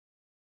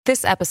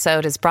This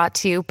episode is brought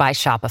to you by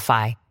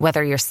Shopify.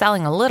 Whether you're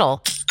selling a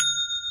little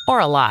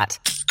or a lot,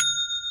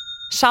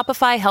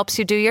 Shopify helps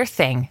you do your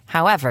thing,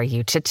 however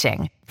you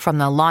cha-ching. From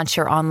the launch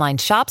your online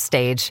shop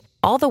stage,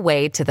 all the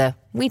way to the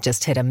we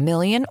just hit 1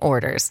 million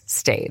orders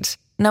stage.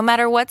 No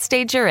matter what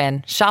stage you're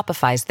in,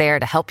 Shopify's there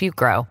to help you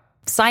grow.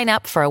 Sign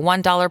up for a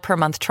 $1 per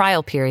month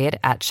trial period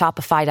at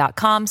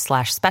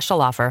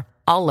shopify.com/special offer,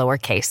 all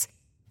lowercase.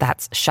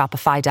 That's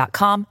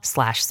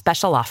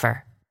shopify.com/special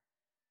offer.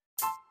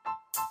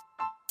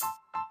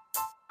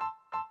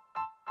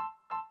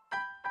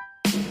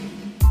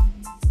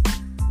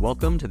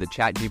 Welcome to the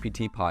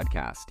ChatGPT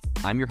podcast.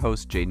 I'm your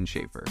host, Jaden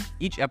Schaefer.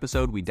 Each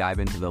episode, we dive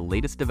into the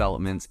latest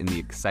developments in the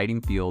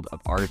exciting field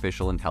of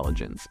artificial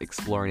intelligence,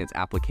 exploring its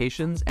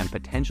applications and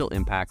potential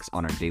impacts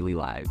on our daily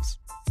lives.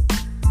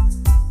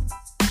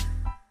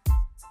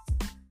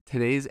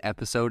 Today's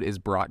episode is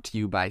brought to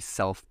you by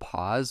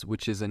Self-Pause,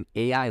 which is an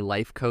AI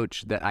life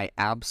coach that I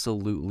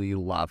absolutely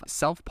love.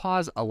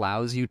 Self-Pause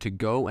allows you to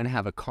go and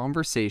have a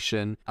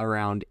conversation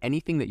around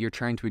anything that you're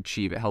trying to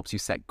achieve. It helps you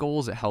set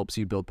goals. It helps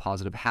you build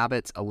positive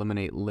habits,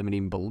 eliminate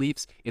limiting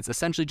beliefs. It's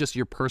essentially just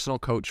your personal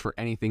coach for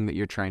anything that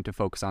you're trying to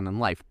focus on in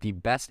life. The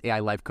best AI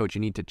life coach.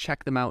 You need to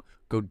check them out.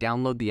 Go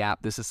download the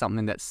app. This is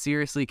something that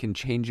seriously can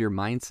change your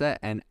mindset,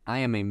 and I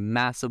am a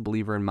massive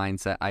believer in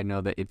mindset. I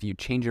know that if you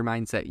change your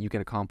mindset, you can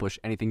accomplish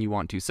anything you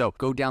want to. So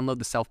go download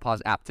the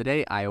Self-Pause app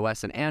today,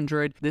 iOS and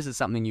Android. This is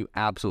something you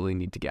absolutely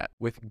need to get.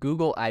 With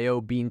Google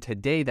I/O being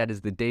today, that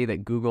is the day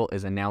that Google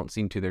is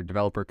announcing to their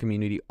developer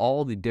community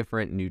all the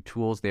different new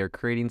tools they are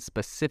creating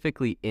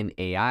specifically in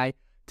AI.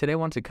 Today, I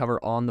want to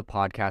cover on the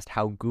podcast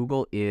how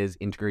Google is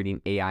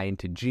integrating AI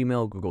into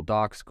Gmail, Google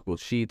Docs, Google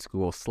Sheets,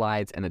 Google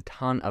Slides, and a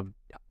ton of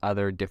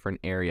other different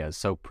areas.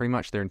 So pretty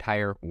much their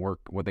entire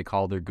what they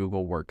call their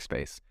Google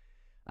Workspace.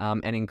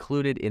 And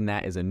included in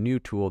that is a new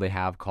tool they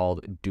have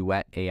called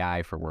Duet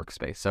AI for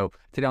Workspace. So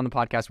today on the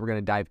podcast, we're going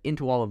to dive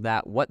into all of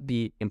that, what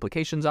the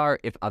implications are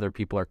if other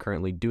people are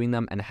currently doing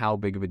them, and how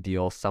big of a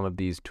deal some of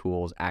these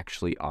tools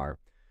actually are.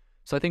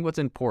 So I think what's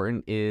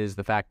important is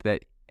the fact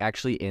that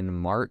actually in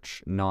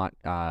March, not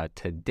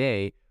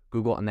today,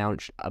 Google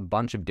announced a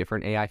bunch of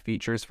different AI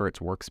features for its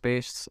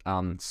Workspace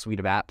suite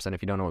of apps. And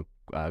if you don't know what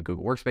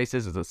Google Workspace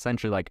is, it's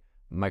essentially like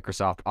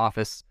Microsoft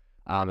Office.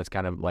 It's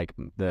kind of like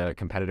the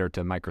competitor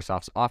to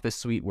Microsoft's Office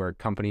suite, where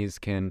companies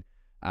can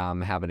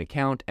have an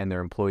account and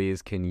their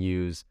employees can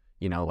use,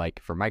 like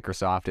for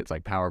Microsoft, it's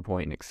like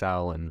PowerPoint and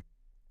Excel and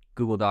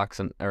Google Docs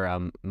and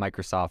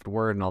Microsoft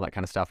Word and all that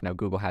kind of stuff. Now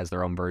Google has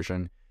their own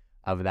version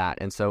of that.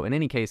 And so in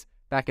any case,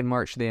 back in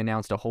March, they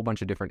announced a whole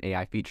bunch of different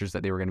AI features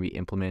that they were going to be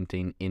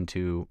implementing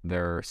into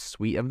their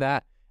suite of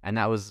that. And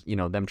that was,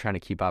 them trying to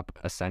keep up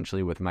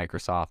essentially with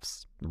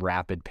Microsoft's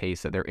rapid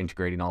pace that they're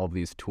integrating all of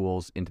these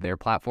tools into their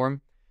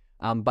platform.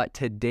 But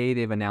today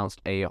they've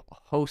announced a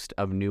host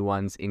of new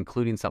ones,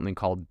 including something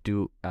called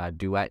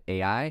Duet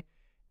AI.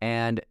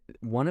 And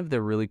one of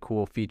the really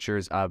cool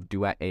features of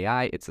Duet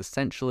AI, it's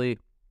essentially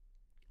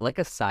like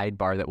a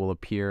sidebar that will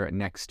appear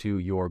next to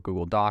your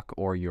Google Doc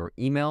or your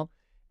email.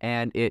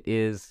 And it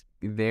is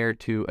there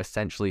to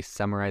essentially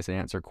summarize and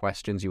answer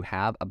questions you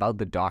have about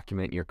the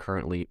document you're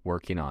currently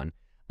working on.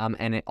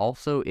 And it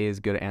also is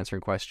good at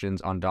answering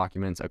questions on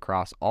documents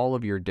across all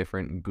of your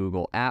different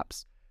Google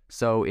apps.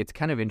 So it's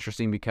kind of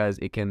interesting because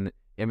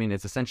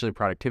it's essentially a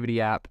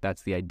productivity app.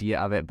 That's the idea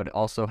of it, but it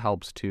also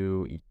helps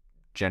to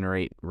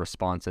generate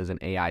responses in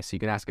AI. So you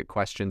can ask it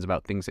questions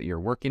about things that you're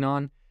working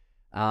on.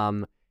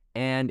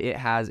 And it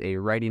has a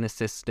writing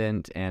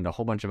assistant and a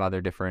whole bunch of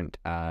other different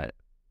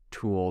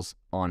tools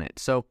on it.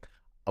 So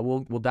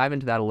we'll dive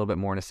into that a little bit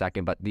more in a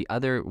second, but the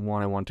other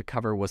one I want to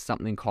cover was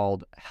something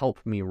called Help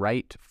Me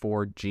Write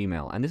for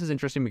Gmail. And this is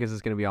interesting because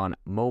it's going to be on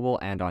mobile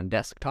and on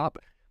desktop.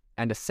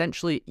 And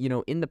essentially,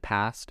 in the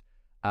past,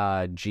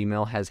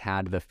 Gmail has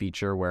had the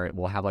feature where it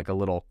will have like a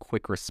little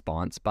quick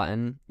response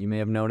button, you may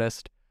have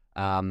noticed,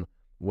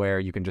 where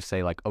you can just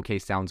say like, okay,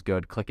 sounds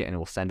good, click it, and it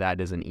will send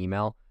that as an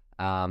email,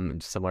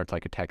 similar to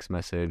like a text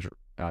message,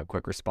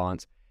 quick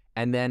response.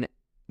 And then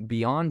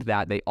beyond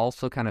that, they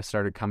also kind of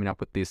started coming up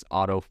with this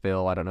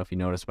autofill. I don't know if you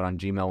noticed, but on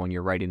Gmail, when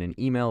you're writing an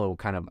email, it will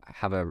kind of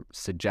have a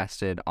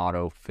suggested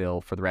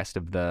autofill for the rest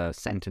of the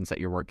sentence that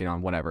you're working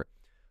on, whatever.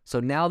 So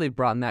now they've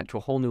brought that to a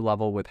whole new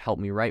level with Help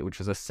Me Write,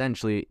 which is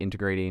essentially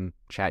integrating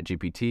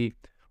ChatGPT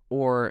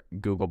or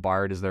Google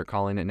Bard, as they're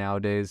calling it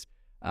nowadays,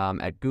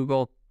 at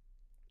Google.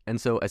 And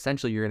so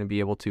essentially you're going to be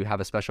able to have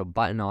a special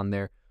button on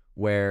there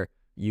where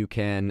you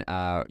can,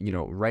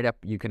 write up,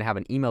 you can have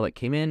an email that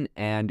came in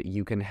and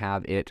you can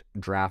have it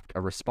draft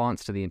a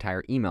response to the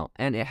entire email.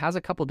 And it has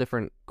a couple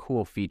different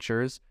cool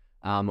features.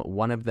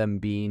 One of them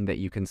being that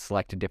you can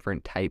select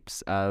different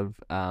types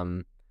of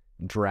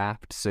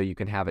draft. So you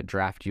can have it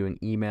draft you an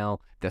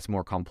email that's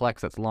more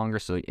complex, that's longer.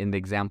 So in the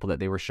example that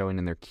they were showing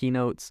in their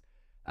keynotes,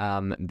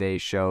 they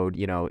showed,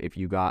 if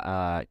you got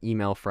an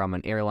email from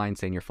an airline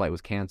saying your flight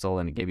was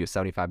canceled and it gave you a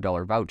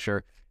 $75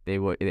 voucher,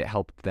 it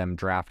helped them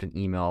draft an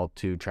email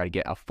to try to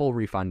get a full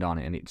refund on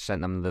it, and it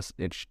sent them this,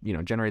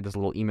 generated this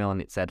little email,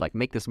 and it said like,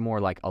 make this more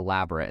like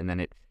elaborate, and then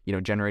it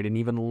generated an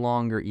even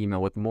longer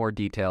email with more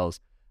details,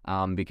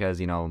 because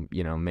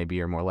maybe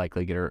you're more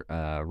likely to get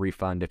a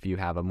refund if you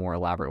have a more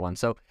elaborate one.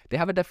 So they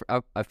have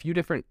a few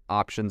different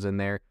options in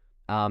there,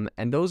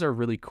 and those are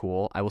really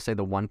cool. I will say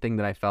the one thing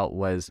that I felt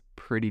was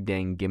pretty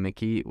dang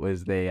gimmicky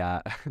was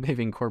they've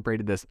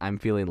incorporated this "I'm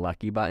feeling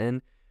lucky"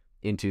 button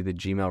into the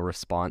Gmail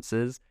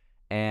responses.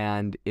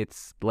 And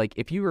it's like,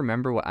 if you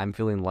remember what "I'm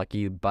feeling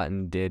lucky"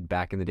 button did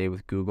back in the day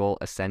with Google,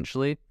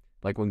 essentially,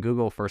 like when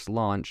Google first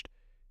launched,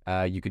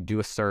 you could do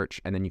a search,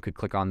 and then you could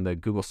click on the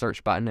Google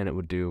search button and it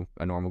would do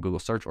a normal Google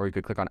search, or you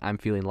could click on "I'm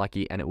feeling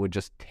lucky" and it would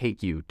just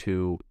take you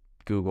to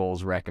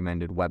Google's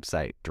recommended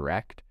website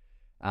direct.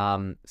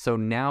 So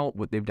now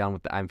what they've done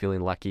with the "I'm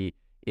feeling lucky"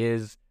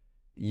 is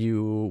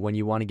when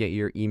you want to get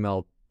your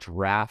email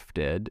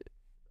drafted,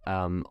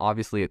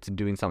 obviously it's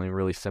doing something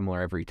really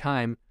similar every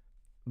time.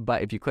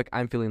 But if you click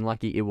 "I'm feeling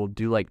lucky," it will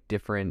do like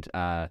different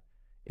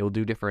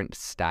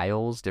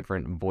styles,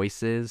 different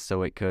voices.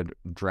 So it could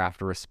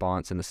draft a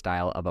response in the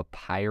style of a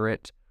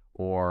pirate,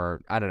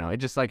 or I don't know. It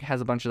just like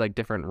has a bunch of like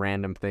different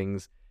random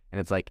things, and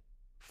it's like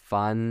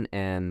fun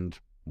and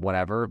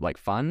whatever. Like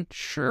fun,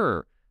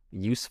 sure.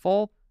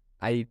 Useful,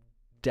 I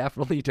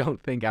definitely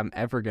don't think I'm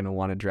ever going to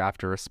want to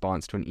draft a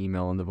response to an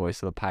email in the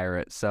voice of a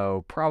pirate.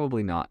 So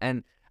probably not.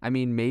 And I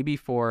mean, maybe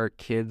for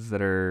kids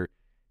that are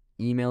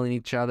emailing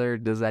each other,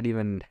 does that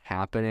even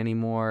happen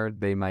anymore?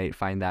 They might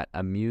find that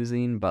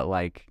amusing, but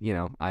like,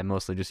 I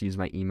mostly just use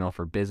my email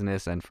for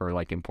business and for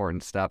like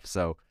important stuff.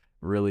 So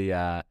really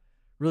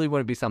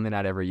wouldn't be something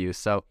I'd ever use.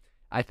 So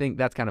I think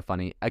that's kind of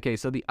funny. Okay,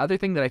 so the other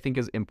thing that I think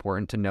is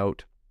important to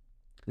note,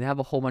 they have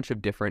a whole bunch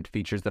of different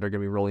features that are going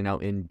to be rolling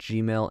out in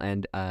Gmail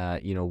and,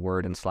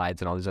 Word and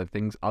Slides and all these other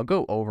things. I'll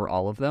go over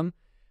all of them,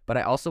 but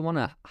I also want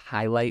to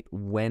highlight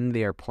when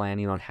they are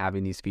planning on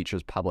having these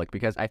features public,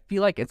 because I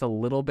feel like it's a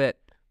little bit,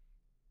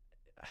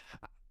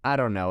 I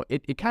don't know,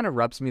 it kind of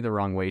rubs me the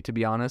wrong way, to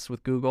be honest,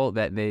 with Google,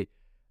 that they,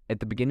 at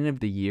the beginning of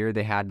the year,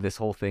 they had this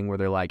whole thing where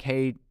they're like,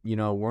 hey,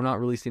 we're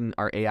not releasing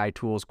our AI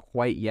tools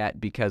quite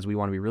yet because we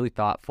want to be really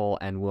thoughtful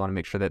and we want to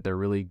make sure that they're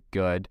really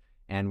good.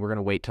 And we're going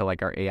to wait till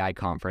like our AI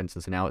conference.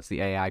 And so now it's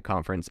the AI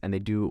conference, and they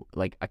do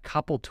like a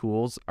couple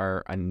tools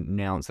are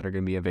announced that are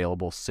going to be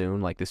available soon,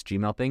 like this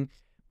Gmail thing.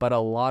 But a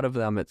lot of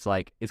them, it's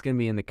like, it's going to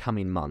be in the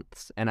coming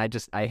months. And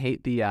I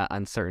hate the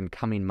uncertain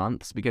coming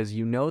months, because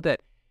that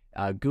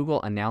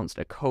Google announced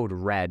a code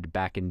red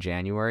back in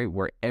January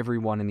where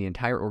everyone in the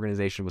entire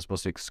organization was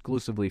supposed to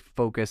exclusively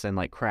focus and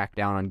like crack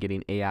down on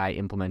getting AI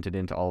implemented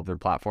into all of their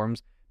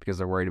platforms because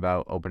they're worried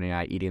about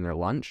OpenAI eating their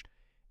lunch.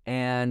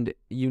 And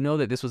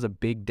that this was a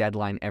big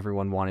deadline.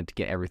 Everyone wanted to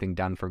get everything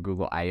done for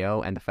Google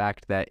I/O, and the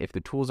fact that if the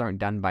tools aren't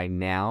done by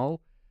now,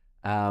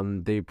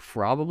 they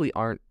probably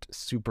aren't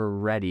super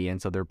ready,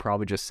 and so they're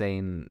probably just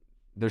saying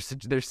they're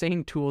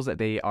saying tools that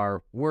they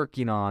are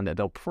working on that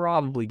they'll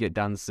probably get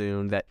done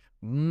soon, that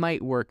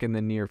might work in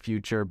the near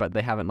future, but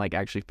they haven't like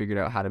actually figured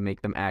out how to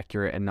make them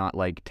accurate and not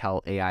like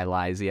tell AI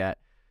lies yet.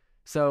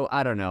 So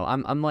I don't know.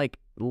 I'm like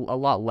a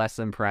lot less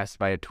impressed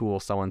by a tool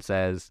someone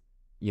says,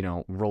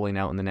 rolling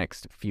out in the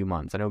next few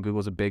months. I know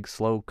Google's a big,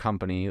 slow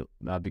company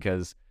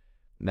because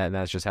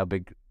that's just how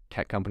big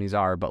tech companies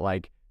are. But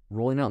like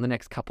rolling out in the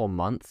next couple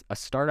months, a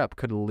startup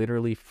could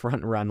literally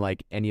front run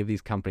like any of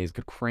these companies,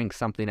 could crank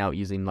something out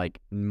using like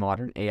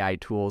modern AI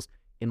tools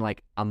in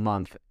like a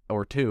month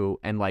or two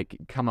and like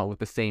come out with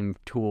the same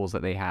tools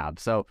that they have.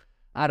 So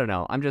I don't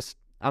know.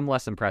 I'm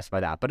less impressed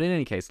by that. But in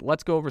any case,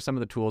 let's go over some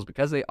of the tools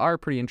because they are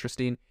pretty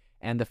interesting.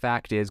 And the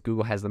fact is,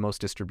 Google has the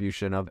most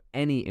distribution of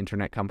any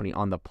internet company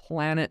on the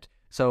planet.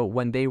 So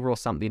when they roll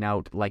something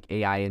out like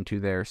AI into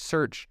their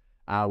search,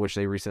 which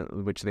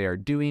they are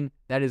doing,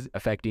 that is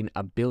affecting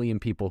 1 billion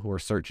people who are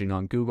searching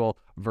on Google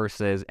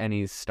versus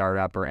any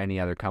startup or any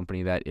other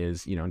company that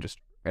is, just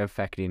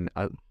affecting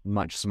a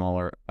much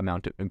smaller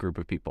group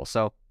of people.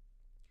 So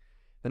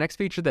the next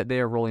feature that they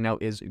are rolling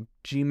out is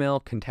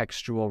Gmail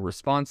contextual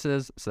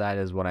responses. So that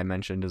is what I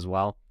mentioned as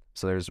well.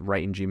 So there's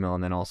write in Gmail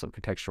and then also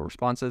contextual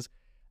responses.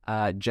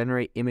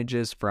 Generate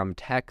images from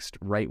text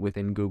right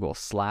within Google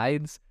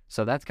Slides.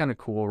 So that's kind of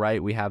cool,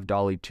 right? We have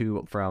Dolly 2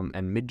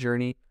 and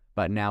Midjourney,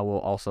 but now we'll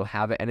also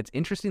have it. And it's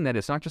interesting that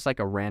it's not just like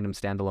a random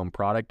standalone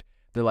product.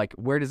 They're like,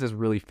 where does this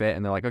really fit?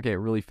 And they're like, okay, it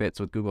really fits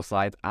with Google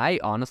Slides. I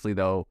honestly,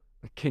 though,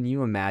 can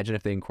you imagine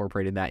if they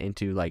incorporated that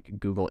into like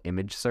Google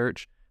image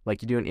search?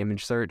 Like you do an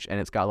image search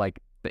and it's got like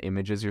the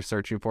images you're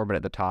searching for, but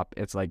at the top,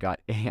 it's like got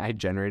AI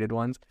generated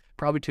ones.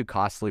 Probably too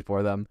costly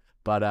for them.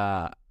 But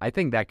I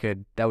think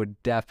that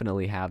would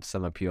definitely have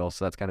some appeal.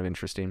 So that's kind of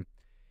interesting.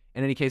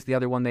 In any case, the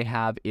other one they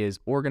have is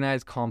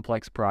organize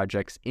complex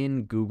projects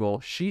in Google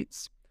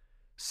Sheets.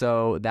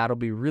 So that'll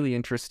be really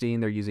interesting.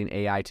 They're using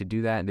AI to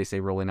do that. And they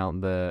say rolling out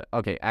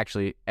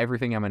actually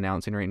everything I'm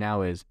announcing right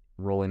now is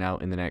rolling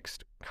out in the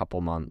next couple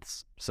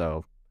months.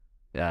 So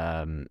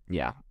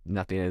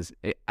nothing is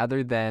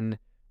other than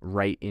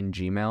write in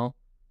Gmail.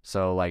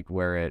 So like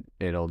where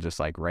it'll just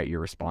like write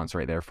your response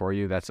right there for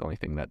you. That's the only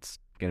thing that's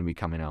going to be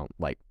coming out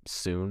like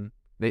soon.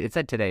 It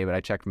said today, but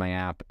I checked my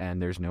app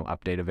and there's no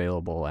update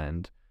available,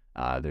 and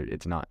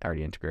it's not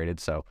already integrated.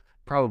 So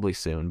probably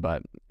soon,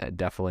 but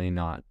definitely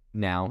not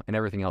now. And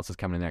everything else is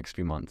coming in the next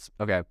few months.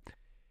 Okay.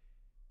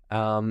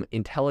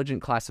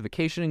 Intelligent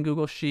classification in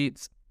Google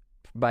Sheets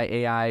by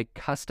AI,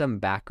 custom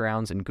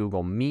backgrounds in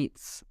Google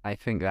Meets. I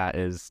think that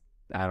is,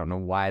 I don't know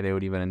why they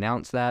would even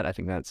announce that. I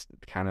think that's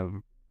kind of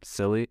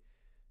silly.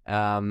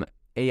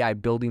 AI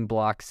building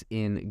blocks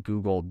in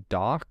Google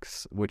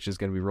Docs, which is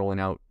going to be rolling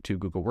out to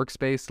Google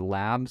Workspace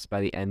Labs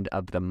by the end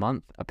of the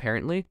month,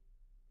 apparently.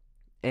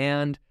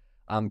 And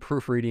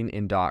proofreading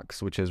in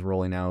Docs, which is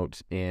rolling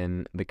out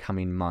in the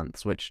coming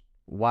months, which,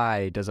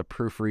 why does a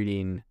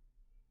proofreading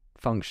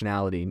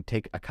functionality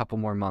take a couple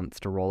more months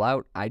to roll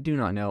out? I do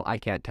not know. I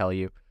can't tell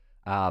you.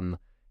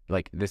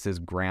 This is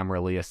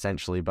Grammarly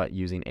essentially, but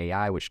using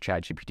AI, which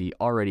ChatGPT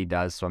already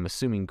does. So I'm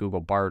assuming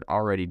Google Bard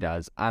already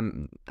does.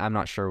 I'm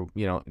not sure.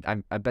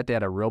 I bet they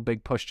had a real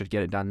big push to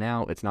get it done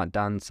now. It's not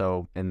done.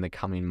 So in the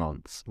coming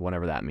months,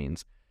 whatever that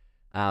means.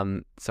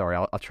 Sorry,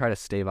 I'll try to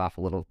stave off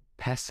a little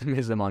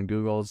pessimism on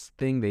Google's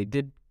thing. They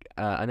did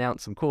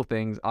announce some cool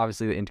things.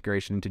 Obviously, the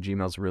integration into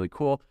Gmail is really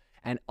cool.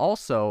 And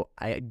also,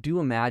 I do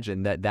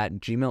imagine that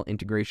Gmail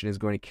integration is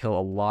going to kill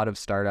a lot of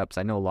startups.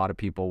 I know a lot of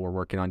people were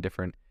working on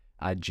different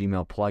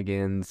Gmail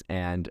plugins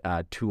and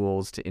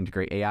tools to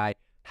integrate AI.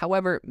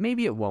 However,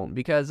 maybe it won't,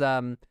 because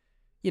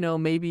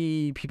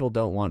maybe people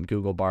don't want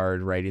Google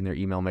Bard writing their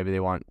email. Maybe they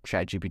want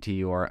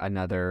ChatGPT or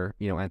another,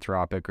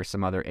 Anthropic or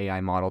some other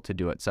AI model to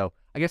do it. So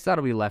I guess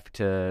that'll be left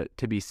to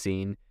be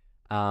seen.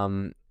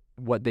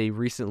 What they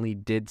recently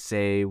did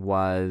say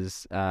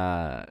was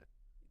kind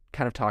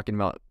of talking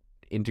about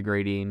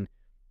integrating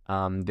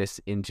this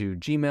into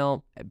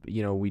Gmail.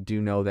 We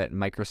do know that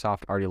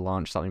Microsoft already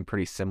launched something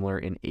pretty similar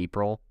in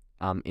April,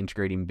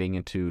 integrating Bing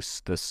into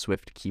the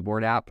Swift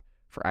keyboard app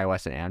for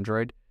iOS and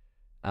Android.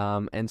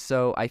 And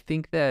so I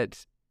think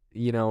that,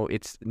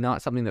 it's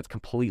not something that's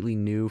completely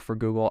new for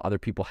Google. Other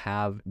people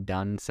have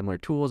done similar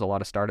tools. A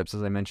lot of startups,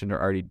 as I mentioned,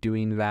 are already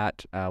doing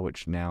that,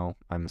 which now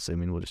I'm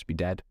assuming will just be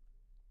dead.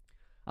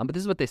 But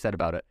this is what they said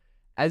about it.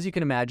 As you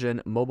can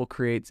imagine, mobile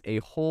creates a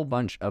whole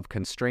bunch of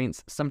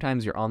constraints.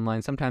 Sometimes you're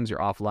online, sometimes you're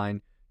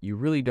offline. You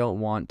really don't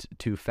want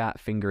to fat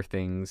finger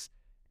things.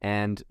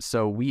 And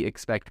so we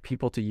expect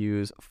people to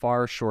use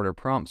far shorter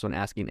prompts when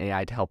asking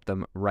AI to help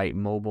them write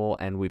mobile.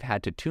 And we've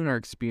had to tune our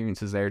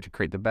experiences there to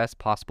create the best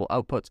possible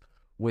outputs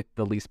with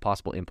the least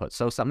possible input.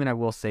 So something I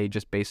will say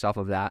just based off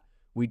of that,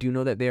 we do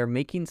know that they are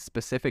making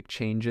specific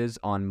changes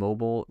on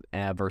mobile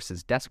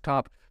versus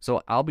desktop.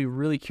 So I'll be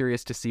really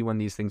curious to see when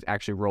these things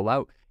actually roll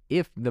out,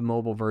 if the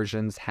mobile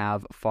versions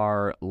have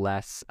far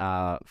less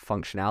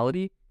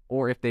functionality,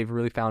 or if they've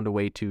really found a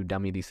way to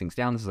dummy these things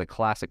down. This is a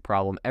classic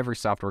problem every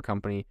software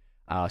company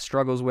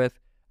struggles with.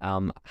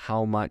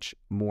 How much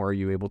more are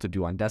you able to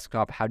do on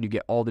desktop? How do you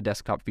get all the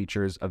desktop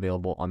features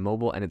available on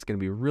mobile? And it's going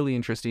to be really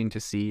interesting to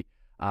see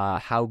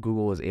how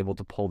Google is able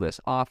to pull this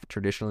off.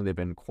 Traditionally, they've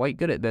been quite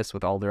good at this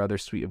with all their other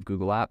suite of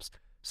Google apps.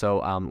 So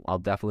I'll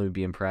definitely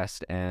be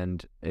impressed,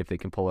 and if they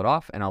can pull it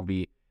off, and I'll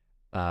be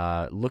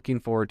looking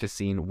forward to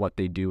seeing what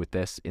they do with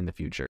this in the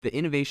future. The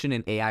innovation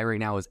in AI right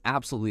now is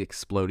absolutely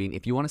exploding.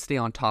 If you want to stay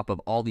on top of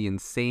all the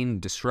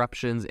insane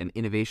disruptions and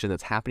innovation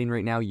that's happening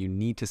right now, you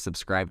need to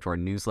subscribe to our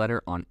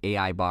newsletter on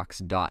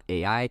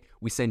aibox.ai.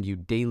 We send you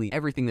daily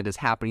everything that is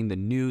happening, the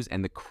news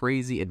and the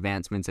crazy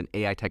advancements in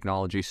AI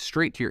technology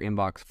straight to your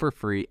inbox for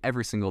free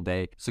every single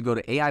day. So go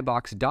to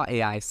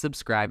aibox.ai,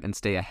 subscribe, and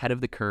stay ahead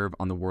of the curve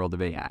on the world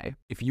of AI.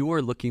 If you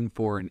are looking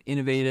for an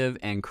innovative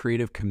and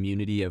creative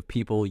community of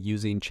people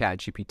using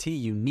ChatGPT,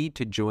 you need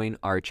to join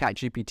our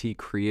ChatGPT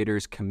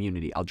creators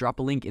community. I'll drop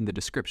a link in the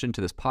description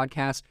to this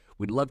podcast.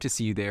 We'd love to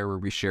see you there, where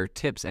we share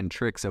tips and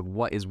tricks of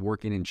what is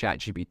working in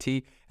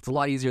ChatGPT. It's a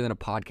lot easier than a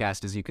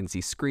podcast, as you can see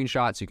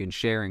screenshots, you can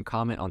share and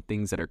comment on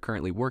things that are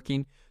currently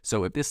working.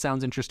 So if this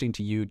sounds interesting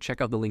to you,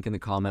 check out the link in the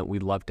comment.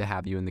 We'd love to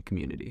have you in the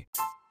community.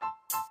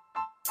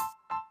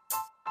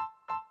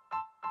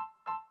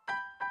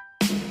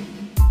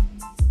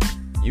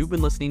 You've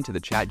been listening to the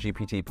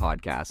ChatGPT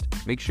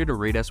podcast. Make sure to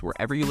rate us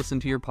wherever you listen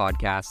to your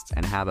podcasts,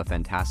 and have a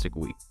fantastic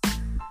week.